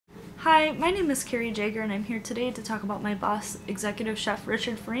Hi, my name is Carrie Jager and I'm here today to talk about my boss, Executive Chef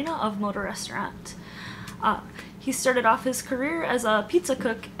Richard Farina of Motor Restaurant. He started off his career as a pizza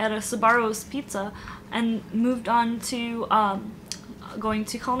cook at a Sbarro's Pizza and moved on to going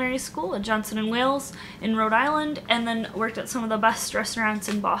to culinary school at Johnson & Wales in Rhode Island, and then worked at some of the best restaurants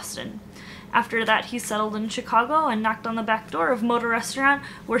in Boston. After that, he settled in Chicago and knocked on the back door of Motor Restaurant,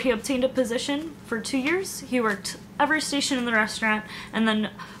 where he obtained a position for 2 years. He worked every station in the restaurant and then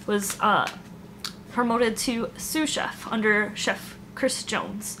was promoted to sous chef under Chef Chris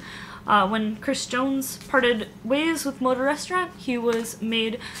Jones. When Chris Jones parted ways with Motor Restaurant, he was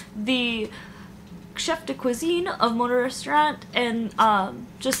made the chef de cuisine of Motor Restaurant, and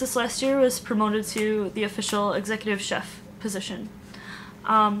just this last year was promoted to the official executive chef position.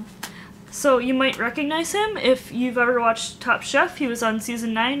 So you might recognize him if you've ever watched Top Chef. He was on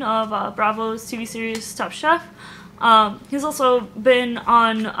season 9 of Bravo's TV series Top Chef. He's also been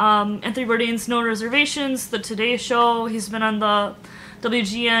on Anthony Bourdain's No Reservations, The Today Show. He's been on the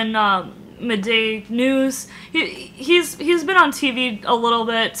WGN Midday News. He's been on TV a little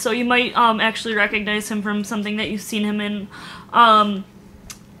bit, so you might actually recognize him from something that you've seen him in.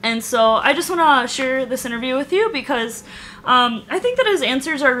 And so I just want to share this interview with you because I think that his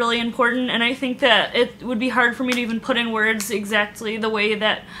answers are really important, and I think that it would be hard for me to even put in words exactly the way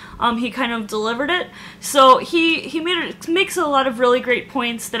that he kind of delivered it. So he makes a lot of really great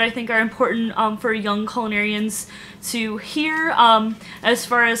points that I think are important for young culinarians to hear, as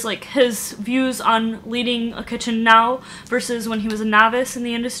far as like his views on leading a kitchen now versus when he was a novice in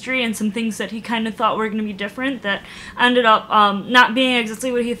the industry, and some things that he kind of thought were going to be different that ended up not being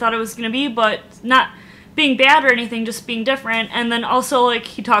exactly what he thought it was going to be, but not being bad or anything, just being different. And then also, like,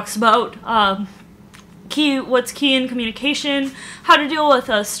 he talks about what's key in communication, how to deal with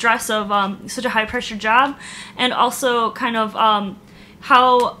the stress of such a high pressure job, and also kind of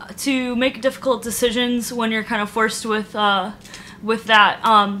how to make difficult decisions when you're kind of forced with that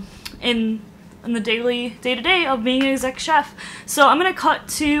in the day-to-day of being an exec chef. So I'm going to cut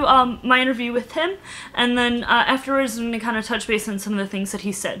to my interview with him, and then afterwards I'm going to kind of touch base on some of the things that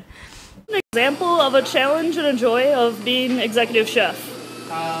he said. An example of a challenge and a joy of being executive chef.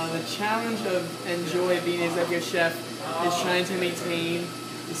 The challenge of enjoy being executive chef is trying to maintain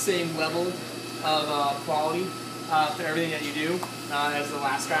the same level of quality for everything that you do as the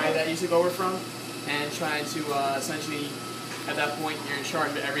last guy that you took over from, and trying to essentially, at that point, you're in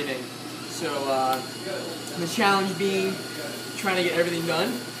charge of everything. So the challenge being trying to get everything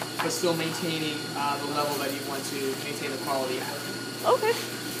done, but still maintaining the level that you want to maintain the quality at. Okay.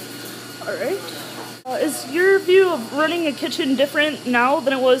 Alright. Is your view of running a kitchen different now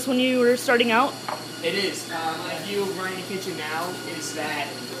than it was when you were starting out? It is. My view of running a kitchen now is that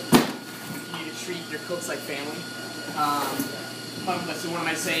you need to treat your cooks like family. So one of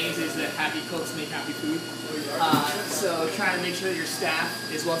my sayings is that happy cooks make happy food. So trying to make sure that your staff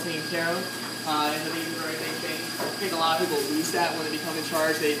is well taken care of is a very big thing. I think a lot of people lose that when they become in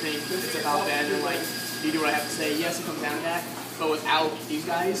charge. They think it's about them and like, you do what I have to say. Yes, it comes down to that. But without these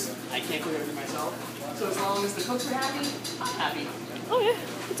guys, I can't cook everything myself. So as long as the cooks are happy, I'm happy. Okay,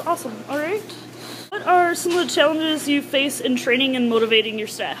 that's awesome. Alright. What are some of the challenges you face in training and motivating your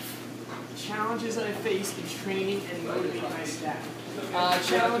staff? Challenges that I face in training and motivating my staff.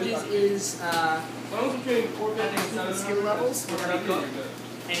 Challenges is skill levels for every cook,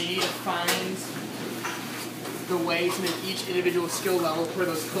 and you need to find the way to make each individual skill level for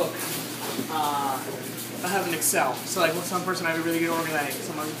those cooks have an excel. So like with some person might be really good at organizing,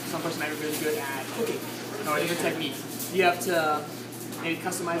 some person might be really good at cooking, or a different technique. You have to maybe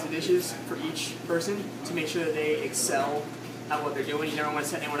customize the dishes for each person to make sure that they excel at what they're doing. You never want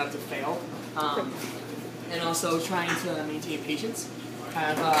to set anyone up to fail. And also trying to maintain patience.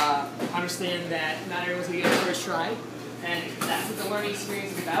 Understand that not everyone's going to get it first try, and that's what the learning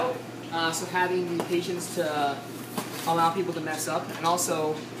experience is about. So having the patience to allow people to mess up, and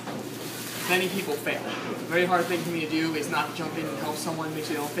also many people fail. A very hard thing for me to do is not jump in and help someone make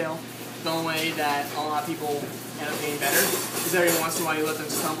sure they don't fail. The only way that a lot of people end up getting better is every once in a while you let them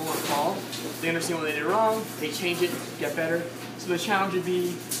stumble and fall. They understand what they did wrong, they change it, get better. So the challenge would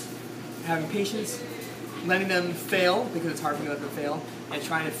be having patience, letting them fail, because it's hard for me to let them fail, and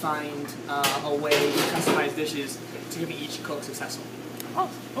trying to find a way to customize dishes to make each cook successful. Oh,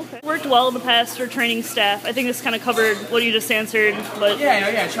 okay. Worked well in the past for training staff. I think this kind of covered what you just answered, but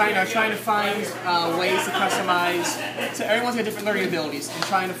yeah. Trying to find ways to customize. So everyone's got different learning abilities, and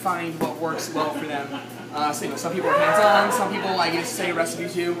trying to find what works well for them. So some people are hands-on, some people I just say a recipe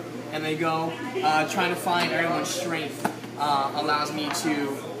to, and they go. Trying to find everyone's strength allows me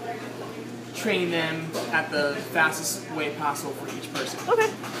to train them at the fastest way possible for each person. Okay.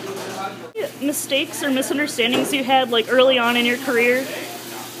 mistakes or misunderstandings you had like early on in your career?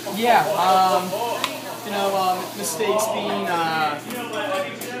 Yeah, mistakes being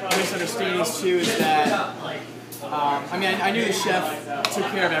misunderstandings too is that, I knew the chef took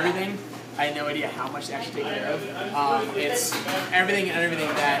care of everything. I had no idea how much they actually take care of. It's everything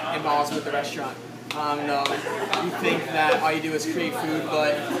that involves with the restaurant. You think that all you do is create food,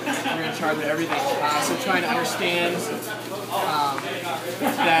 but you're in charge of everything. So trying to understand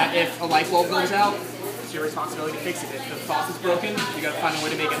that if a light bulb goes out, it's your responsibility to fix it. If the faucet's broken, you got to find a way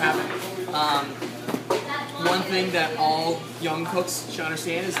to make it happen. One thing that all young cooks should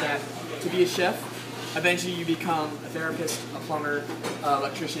understand is that to be a chef, eventually you become a therapist, a plumber, an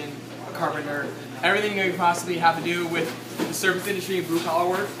electrician, a carpenter. Everything that you possibly have to do with the service industry and blue-collar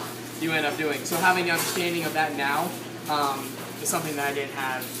work, you end up doing. So having the understanding of that now is something that I didn't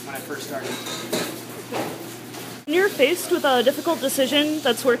have when I first started. When you're faced with a difficult decision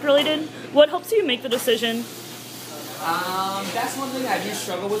that's work-related, what helps you make the decision? That's one thing I do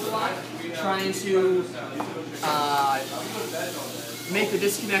struggle with a lot, trying to make the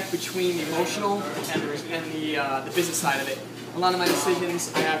disconnect between the emotional and the business side of it. A lot of my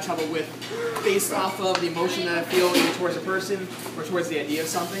decisions I have trouble with based off of the emotion that I feel either towards a person or towards the idea of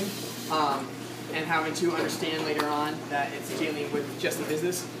something, and having to understand later on that it's dealing with just the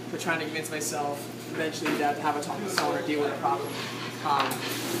business, but trying to convince myself eventually that to have a talk with someone or deal with a problem,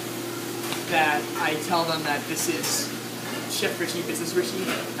 that I tell them that this is Chef Richie, Business Richie,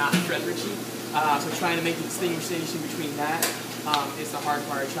 not Fred Richie. So trying to make the distinction between that is the hard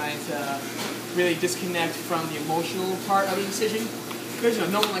part, trying to really disconnect from the emotional part of the decision, because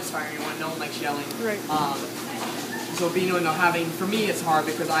no one likes firing anyone, no one likes yelling. Right. So for me it's hard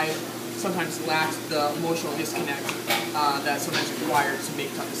because I sometimes lack the emotional disconnect that's sometimes required to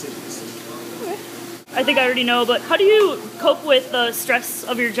make tough decisions. Okay. I think I already know, but how do you cope with the stress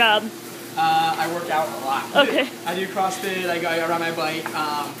of your job? I work out a lot. Okay. I do CrossFit, I ride my bike.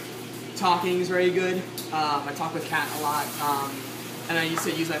 Talking is very good. I talk with Kat a lot. And I used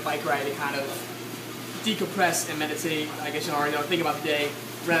to use my bike ride to kind of decompress and meditate, think about the day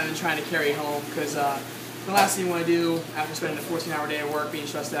rather than trying to carry it home, because the last thing you want to do after spending a 14-hour day at work being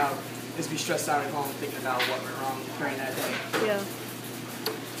stressed out is be stressed out at home thinking about what went wrong during that day. Yeah.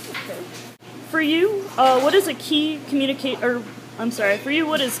 Okay. For you, what is key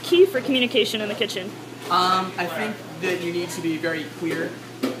for communication in the kitchen? I think that you need to be very clear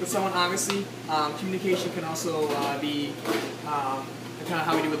with someone, obviously. Communication can also be kind of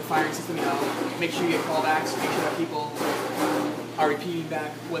how we do with the firing system. Make sure you get callbacks, make sure that people are repeating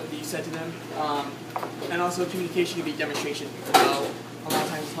back what you said to them. And also communication can be demonstration. A lot of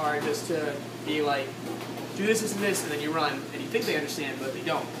times it's hard just to be like, do this, this, and this, and then you run, and you think they understand, but they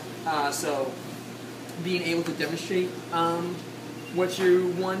don't. So being able to demonstrate what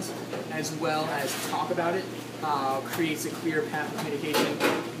you want as well as talk about it creates a clear path of communication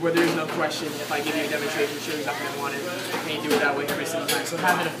where there's no question, if I give you a demonstration, show you exactly what I want it, and you do it that way every single time. So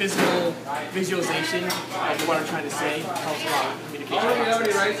having a physical visualization of what I'm trying to say helps a lot with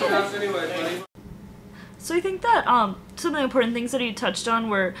communication. So I think that some of the important things that he touched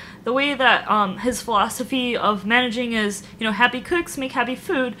on were the way that his philosophy of managing is, happy cooks make happy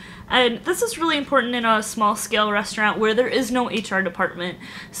food, and this is really important in a small-scale restaurant where there is no HR department.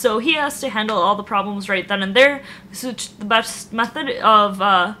 So he has to handle all the problems right then and there. So the best method of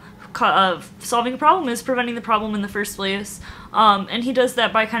solving a problem is preventing the problem in the first place. And he does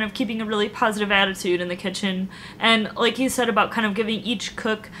that by kind of keeping a really positive attitude in the kitchen, and like he said about kind of giving each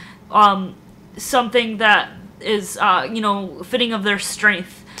cook something that is, fitting of their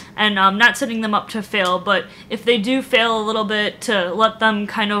strength, and not setting them up to fail, but if they do fail a little bit, to let them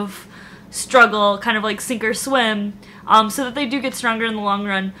kind of struggle, kind of like sink or swim, so that they do get stronger in the long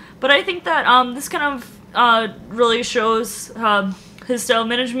run. But I think that this kind of really shows his style of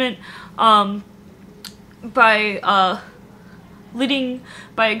management by leading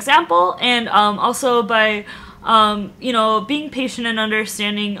by example, and also by being patient and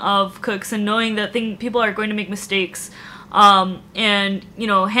understanding of cooks, and knowing that people are going to make mistakes, and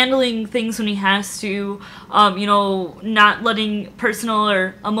handling things when he has to, not letting personal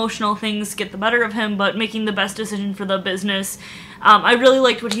or emotional things get the better of him, but making the best decision for the business. I really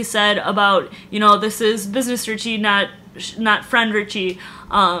liked what he said about, this is Business Richie, not Friend Richie,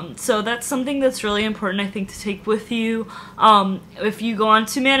 So that's something that's really important, I think, to take with you. If you go on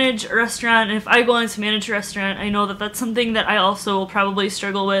to manage a restaurant, and if I go on to manage a restaurant, I know that that's something that I also will probably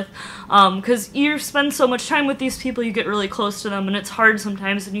struggle with, because you spend so much time with these people, you get really close to them, and it's hard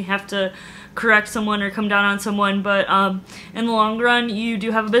sometimes, and you have to correct someone or come down on someone, but in the long run, you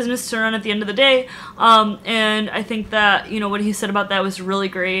do have a business to run at the end of the day, and I think that, you know, what he said about that was really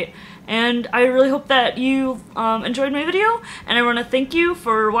great. And I really hope that you enjoyed my video, and I want to thank you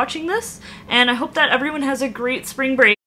for watching this, and I hope that everyone has a great spring break.